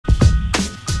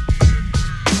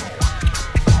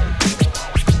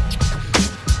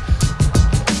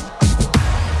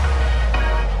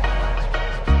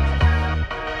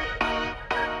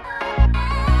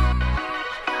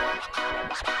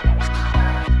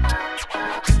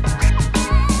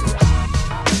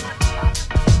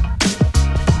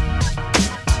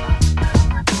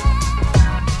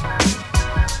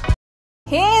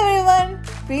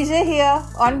Vijay here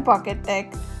on PocketTech.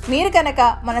 మీరు కనుక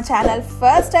మన ఛానల్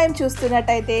ఫస్ట్ టైం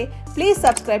చూస్తున్నట్టయితే please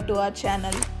subscribe to our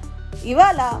channel.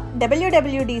 ఇవాళ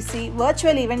WWDC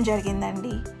వర్చువల్ ఈవెంట్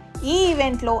జరిగిందండి. ఈ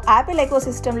ఈవెంట్లో యాపిల్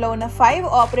ఎకోసిస్టంలో ఉన్న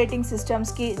 5 operating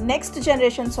సిస్టమ్స్కి next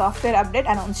generation software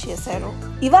update announce చేశారు.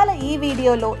 ఇవాళ ఈ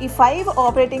వీడియోలో ఈ 5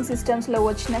 ఆపరేటింగ్ సిస్టమ్స్లో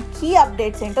వచ్చిన కీ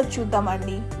అప్డేట్స్ ఏంటో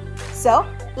చూద్దామండి. So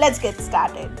let's get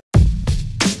started.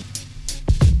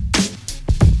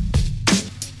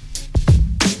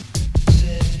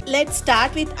 Let's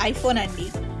start with iPhone అండి.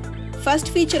 ఫస్ట్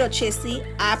ఫీచర్ వచ్చేసి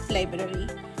app library.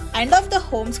 End of the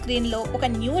home స్క్రీన్లో ఒక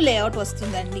న్యూ లేఅవుట్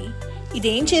వస్తుందండి.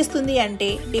 ఇదేం చేస్తుంది అంటే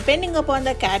depending upon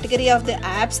the category of the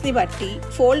యాప్స్ని బట్టి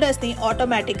ఫోల్డర్స్ని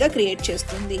ఆటోమేటిక్గా క్రియేట్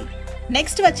చేస్తుంది.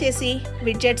 నెక్స్ట్ వచ్చేసి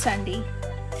విడ్జెట్స్ అండి.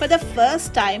 For the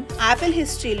first time Apple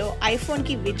హిస్టరీలో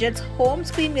ఐఫోన్కి విడ్జెట్స్ హోమ్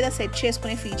స్క్రీన్ మీద సెట్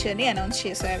చేసుకునే ఫీచర్ని అనౌన్స్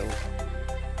చేశారు.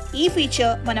 ఈ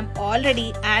ఫీచర్ మనం ఆల్రెడీ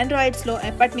ఆండ్రాయిడ్స్లో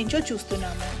ఎప్పటి నుంచో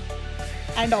చూస్తున్నాము.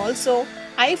 And also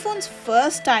iPhones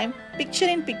first time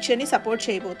picture in పిక్చర్ని support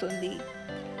చేయబోతుంది.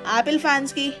 యాపిల్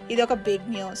ఫ్యాన్స్కి ఇది ఒక బిగ్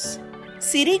న్యూస్.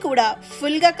 సిరి కూడా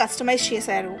ఫుల్గా కస్టమైజ్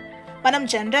చేశారు. మనం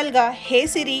జనరల్గా హే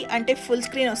సిరి అంటే ఫుల్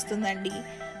స్క్రీన్ వస్తుందండి,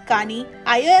 కానీ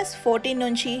iOS 14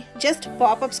 నుంచి జస్ట్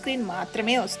పాపప్ స్క్రీన్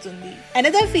మాత్రమే వస్తుంది.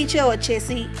 అనదర్ ఫీచర్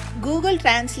వచ్చేసి గూగుల్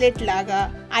ట్రాన్స్లేట్ లాగా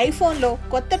ఐఫోన్లో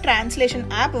కొత్త ట్రాన్స్లేషన్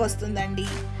యాప్ వస్తుందండి.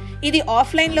 ఇది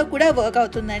ఆఫ్లైన్లో కూడా వర్క్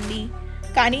అవుతుందండి,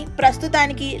 కానీ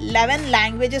ప్రస్తుతానికి 11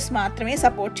 లాంగ్వేజెస్ మాత్రమే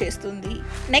సపోర్ట్ చేస్తుంది.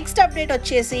 నెక్స్ట్ అప్డేట్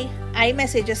వచ్చేసి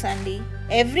iMessages అండి.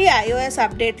 ఎవ్రీ iOS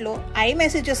అప్డేట్లో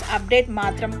iMessages అప్డేట్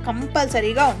మాత్రం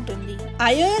కంపల్సరీగా ఉంటుంది.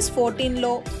 iOS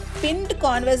 14లో పిన్డ్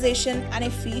కాన్వర్జేషన్ అనే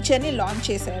ఫీచర్ని లాంచ్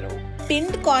చేశారు.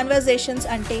 పిన్డ్ కాన్వర్జేషన్స్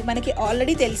అంటే మనకి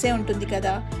ఆల్రెడీ తెలిసే ఉంటుంది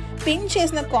కదా. పిన్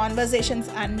చేసిన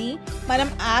కాన్వర్జేషన్స్ అన్నీ మనం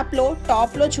యాప్లో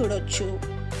టాప్లో చూడొచ్చు.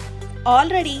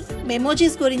 ఆల్రెడీ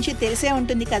మెమోజీస్ గురించి తెలిసే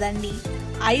ఉంటుంది కదండి.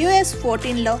 iOS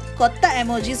 14లో కొత్త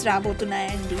ఎమోజీస్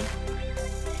రాబోతున్నాయండి.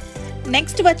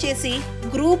 నెక్స్ట్ వచ్చేసి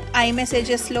గ్రూప్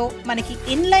iMessagesలో మనకి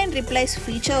ఇన్లైన్ రిప్లైస్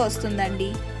ఫీచర్ వస్తుందండి.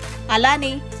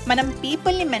 అలానే మనం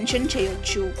పీపుల్ని మెన్షన్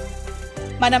చేయొచ్చు.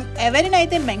 మనం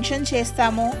ఎవరినైతే మెన్షన్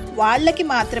చేస్తామో వాళ్ళకి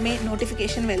మాత్రమే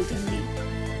నోటిఫికేషన్ వెళ్తుంది.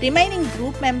 రిమైనింగ్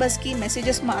గ్రూప్ మెంబర్స్కి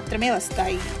మెసేజెస్ మాత్రమే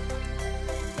వస్తాయి.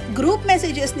 గ్రూప్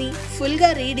మెసేజెస్ని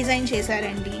ఫుల్గా రీడిజైన్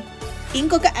చేశారండి.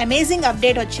 ఇంకొక అమేజింగ్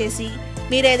అప్డేట్ వచ్చేసి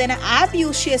మీరు ఏదైనా యాప్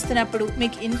యూజ్ చేస్తున్నప్పుడు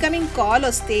మీకు ఇన్కమింగ్ కాల్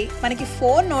వస్తే మనకి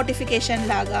ఫోన్ నోటిఫికేషన్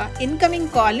లాగా ఇన్కమింగ్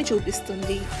కాల్ని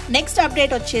చూపిస్తుంది. నెక్స్ట్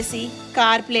అప్డేట్ వచ్చేసి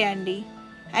కార్ ప్లే అండి.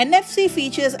 NFC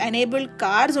ఫీచర్స్ ఎనేబుల్డ్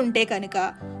కార్స్ ఉంటే కనుక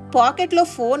పాకెట్లో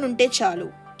ఫోన్ ఉంటే చాలు,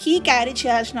 కీ క్యారీ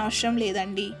చేయాల్సిన అవసరం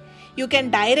లేదండి. You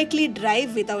can directly drive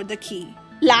without the key.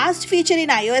 Last feature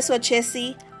in iOS వచ్చేసి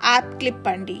యాప్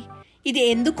క్లిప్ అండి. ఇది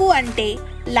ఎందుకు అంటే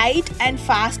light and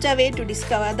faster way to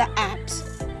discover the apps.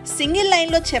 Single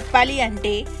లైన్లో చెప్పాలి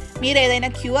అంటే మీరు ఏదైనా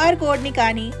QR కోడ్ని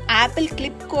కానీ యాపిల్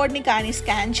క్లిప్ కోడ్ని కానీ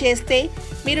స్కాన్ చేస్తే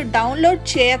మీరు డౌన్లోడ్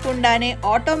చేయకుండానే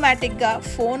ఆటోమేటిక్గా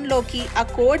ఫోన్లోకి ఆ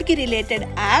కోడ్కి రిలేటెడ్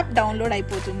యాప్ డౌన్లోడ్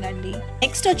అయిపోతుందండి.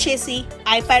 నెక్స్ట్ వచ్చేసి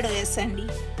iPadOS అండి.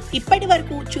 ఇప్పటి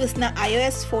వరకు చూసిన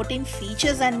iOS 14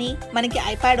 ఫీచర్స్ అన్నీ మనకి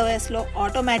iPadOSలో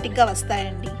ఆటోమేటిక్గా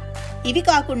వస్తాయండి. ఇవి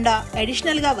కాకుండా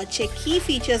అడిషనల్గా వచ్చే కీ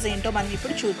ఫీచర్స్ ఏంటో మనం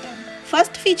ఇప్పుడు చూద్దాం.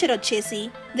 ఫస్ట్ ఫీచర్ వచ్చేసి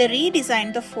the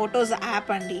redesign the photos app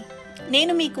అండి.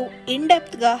 నేను మీకు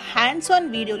ఇన్డెప్త్గా హ్యాండ్స్ ఆన్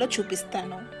వీడియోలో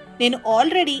చూపిస్తాను. నేను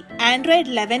ఆల్రెడీ Android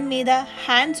 11 మీద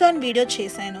హ్యాండ్స్ ఆన్ వీడియో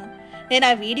చేశాను. నేను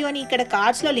ఆ వీడియోని ఇక్కడ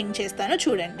కార్డ్స్లో లింక్ చేస్తాను,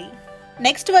 చూడండి.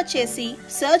 నెక్స్ట్ వచ్చేసి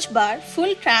సర్చ్ బార్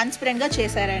ఫుల్ ట్రాన్స్పరెంట్గా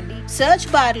చేశారండి. సర్చ్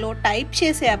బార్లో టైప్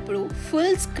చేసేటప్పుడు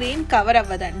ఫుల్ స్క్రీన్ కవర్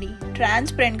అవ్వదండి,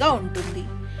 ట్రాన్స్పరెంట్గా ఉంటుంది.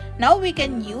 Now we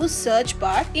can use search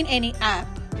bar in any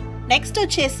app. Next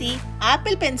వచ్చేసి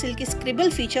యాపిల్ పెన్సిల్కి స్క్రిబుల్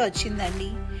ఫీచర్ వచ్చిందండి.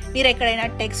 మీరు ఎక్కడైనా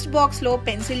టెక్స్ట్ బాక్స్లో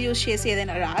పెన్సిల్ యూజ్ చేసి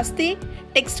ఏదైనా రాస్తే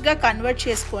టెక్స్ట్గా కన్వర్ట్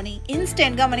చేసుకొని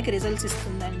ఇన్స్టెంట్గా మనకి రిజల్ట్స్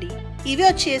ఇస్తుందండి. ఇవి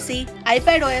వచ్చేసి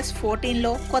iPadOS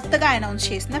 14లో కొత్తగా అనౌన్స్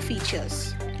చేసిన ఫీచర్స్.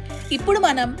 ఇప్పుడు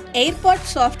మనం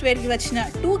ఎయిర్పాడ్స్ సాఫ్ట్వేర్కి వచ్చిన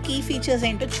 2 కీ ఫీచర్స్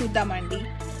ఏంటో చూద్దామండి.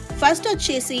 ఫస్ట్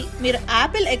వచ్చేసి మీరు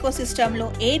యాపిల్ ఎకోసిస్టంలో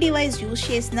ఏ డివైస్ యూజ్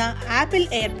చేసినా యాపిల్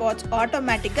ఎయిర్పాడ్స్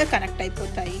ఆటోమేటిక్గా కనెక్ట్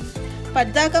అయిపోతాయి.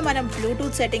 పద్దాకా మనం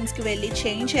బ్లూటూత్ సెట్టింగ్స్కి వెళ్ళి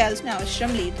చేంజ్ చేయాల్సిన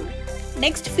అవసరం లేదు.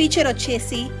 నెక్స్ట్ ఫీచర్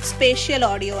వచ్చేసి స్పేషియల్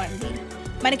ఆడియో అండి.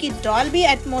 మనకి డాల్బీ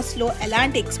అట్మాస్లో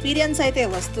ఎలాంటి ఎక్స్పీరియన్స్ అయితే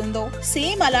వస్తుందో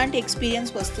సేమ్ అలాంటి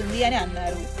ఎక్స్పీరియన్స్ వస్తుంది అని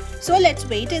అన్నారు. So let's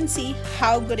wait and see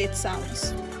how good it sounds.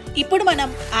 ఇప్పుడు మనం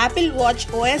యాపిల్ వాచ్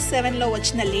OS 7లో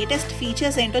వచ్చిన లేటెస్ట్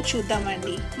ఫీచర్స్ ఏంటో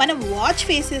చూద్దామండి. మనం వాచ్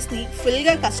ఫేసెస్ని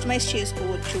ఫుల్గా కస్టమైజ్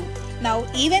చేసుకోవచ్చు. Now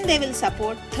even they will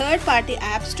support third party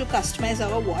apps to customize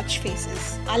our watch faces.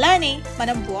 అలానే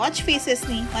మనం వాచ్ ఫేసెస్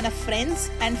ని మన ఫ్రెండ్స్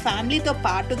అండ్ ఫ్యామిలీతో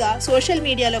పాటుగా సోషల్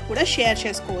మీడియాలో కూడా షేర్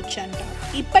చేసుకోవచ్చు అంట.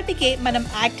 ఇప్పటికే మనం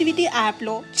యాక్టివిటీ యాప్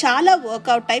లో చాలా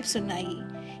వర్కౌట్ టైప్స్ ఉన్నాయి.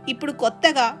 ఇప్పుడు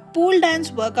కొత్తగా పూల్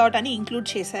డాన్స్ వర్కౌట్ అని ఇంక్లూడ్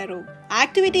చేశారు.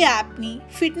 యాక్టివిటీ యాప్ని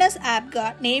ఫిట్నెస్ యాప్గా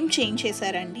నేమ్ చేంజ్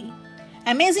చేశారండి.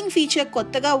 అమేజింగ్ ఫీచర్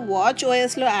కొత్తగా వాచ్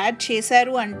ఓఎస్లో యాడ్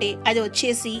చేశారు అంటే అది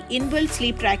వచ్చేసి ఇన్బిల్ట్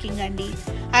స్లీప్ ట్రాకింగ్ అండి.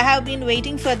 I have been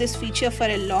waiting for this feature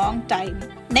for a long time.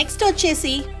 Next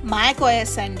వచ్చేసి మ్యాక్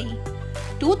ఓఎస్ అండి.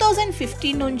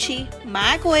 2015 నుంచి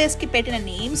మ్యాక్ ఓఎస్కి పెట్టిన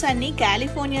నేమ్స్ అన్నీ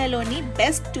కాలిఫోర్నియాలోని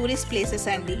బెస్ట్ టూరిస్ట్ ప్లేసెస్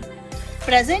అండి.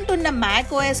 ప్రజెంట్ ఉన్న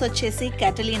మ్యాక్ ఓఎస్ వచ్చేసి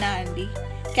కెటలీనా అండి.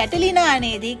 కెటలీనా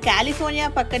అనేది కాలిఫోర్నియా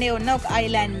పక్కనే ఉన్న ఒక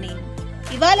ఐలాండ్ నేమ్.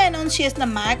 ఇవాళ అనౌన్స్ చేసిన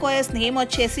మ్యాక్ ఓఎస్ నేమ్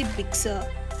వచ్చేసి బిగ్సర్.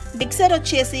 బిగ్సర్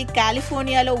వచ్చేసి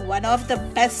కాలిఫోర్నియాలో one of the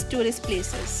best tourist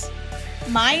places.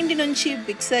 మా ఇంటి నుంచి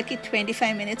బిగ్సర్కి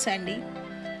 25 minutes అండి.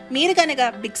 మీరు కనుక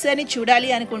బిగ్సర్ని చూడాలి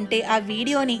అనుకుంటే ఆ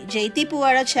వీడియోని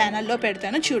జైతీపువాడ ఛానల్లో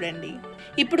పెడతాను, చూడండి.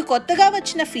 ఇప్పుడు కొత్తగా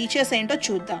వచ్చిన ఫీచర్స్ ఏంటో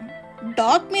చూద్దాం.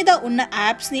 డాక్ మీద ఉన్న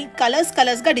యాప్స్ని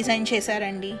కలర్స్గా డిజైన్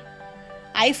చేశారండి.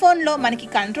 ఐఫోన్లో మనకి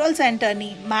కంట్రోల్ సెంటర్ని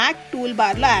మ్యాక్ టూల్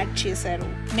బార్లో యాడ్ చేశారు.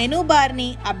 మెనూ బార్ని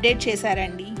అప్డేట్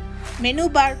చేశారండి. మెనూ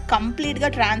బార్ కంప్లీట్గా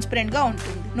ట్రాన్స్పరెంట్గా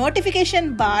ఉంటుంది. నోటిఫికేషన్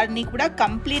బార్ని కూడా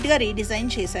కంప్లీట్గా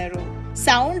రీడిజైన్ చేశారు.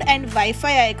 Sound and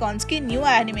wifi ఐకాన్స్కి new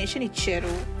animation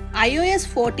ఇచ్చారు. iOS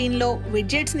 14లో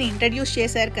విడ్జెట్స్ని ఇంట్రడ్యూస్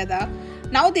చేశారు కదా,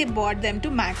 now they bat them to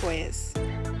Mac OS.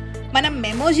 మనం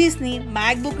మెమోజీస్ని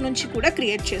మ్యాక్బుక్ నుంచి కూడా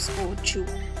క్రియేట్ చేసుకోవచ్చు.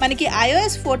 మనకి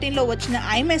iOS 14లో వచ్చిన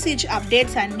iMessage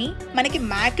అప్డేట్స్ అన్నీ మనకి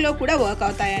మ్యాక్లో కూడా వర్క్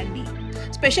అవుతాయండి.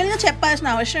 స్పెషల్గా చెప్పాల్సిన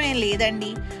అవసరం ఏం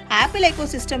లేదండి. Apple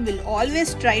ecosystem will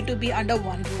always try to be under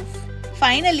one roof.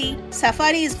 Finally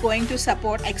safari is going to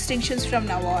support extensions from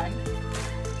now on.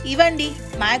 ఇవండి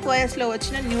మ్యాక్ ఓఎస్లో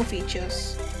వచ్చిన new features.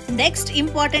 Next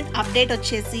important update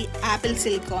వచ్చేసి యాపిల్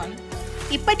సిలికాన్.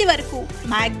 ఇప్పటి వరకు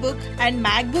మ్యాక్బుక్ అండ్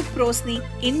మ్యాక్బుక్ ప్రోస్ని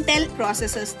ఇంటెల్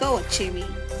ప్రాసెసర్స్తో వచ్చేవి.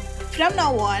 From now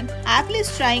on Apple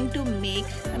is trying to make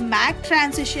Mac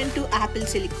transition to Apple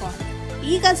silicon.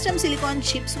 ఈ custom silicon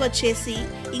chips వచ్చేసి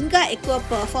ఇంకా ఎక్కువ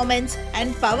పర్ఫార్మెన్స్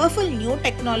అండ్ పవర్ఫుల్ న్యూ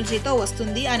టెక్నాలజీతో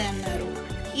వస్తుంది అని అన్నారు.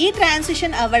 ఈ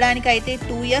ట్రాన్సిషన్ అవ్వడానికైతే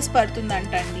 2 years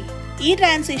పడుతుందంటండి. ఈ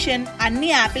ట్రాన్సిషన్ అన్ని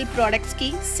యాపిల్ ప్రోడక్ట్స్కి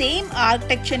సేమ్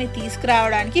ఆర్కిటెక్చర్ని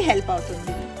తీసుకురావడానికి హెల్ప్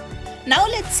అవుతుంది. Now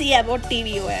let's see about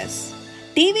tvOS.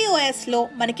 tvOSలో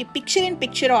మనకి పిక్చర్ ఇన్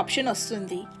పిక్చర్ ఆప్షన్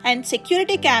వస్తుంది అండ్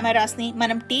సెక్యూరిటీ కెమెరాస్ని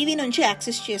మనం టీవీ నుంచి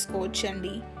యాక్సెస్ చేసుకోవచ్చు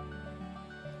అండి.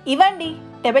 ఇవండి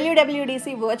WWDC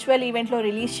వర్చువల్ ఈవెంట్లో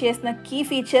రిలీజ్ చేసిన key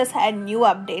features and new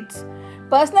updates.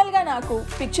 పర్సనల్గా నాకు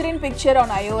picture in picture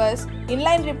on iOS,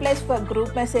 inline replies for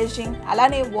group messaging,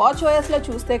 అలానే వాచ్ ఓఎస్లో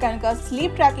చూస్తే కనుక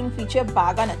స్లీప్ ట్రాకింగ్ ఫీచర్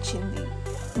బాగా నచ్చింది.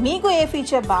 మీకు ఏ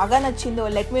ఫీచర్ బాగా నచ్చిందో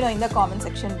let me no in the comment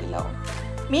section below.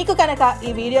 మీకు కనుక ఈ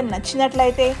వీడియో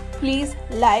నచ్చినట్లయితే ప్లీజ్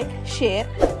లైక్, షేర్,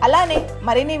 అలానే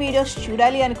మరిన్ని వీడియోస్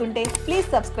చూడాలి అనుకుంటే ప్లీజ్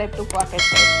సబ్స్క్రైబ్ టు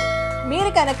PocketTech. మీరు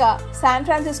కనుక San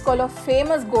ఫ్రాన్సిస్కోలో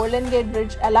famous golden gate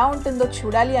bridge ఎలా ఉంటుందో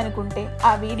చూడాలి అనుకుంటే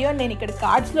ఆ వీడియో నేను ఇక్కడ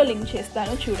కార్డ్స్లో లింక్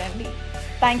చేస్తాను, చూడండి.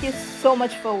 Thank you so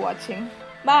much for watching.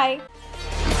 Bye.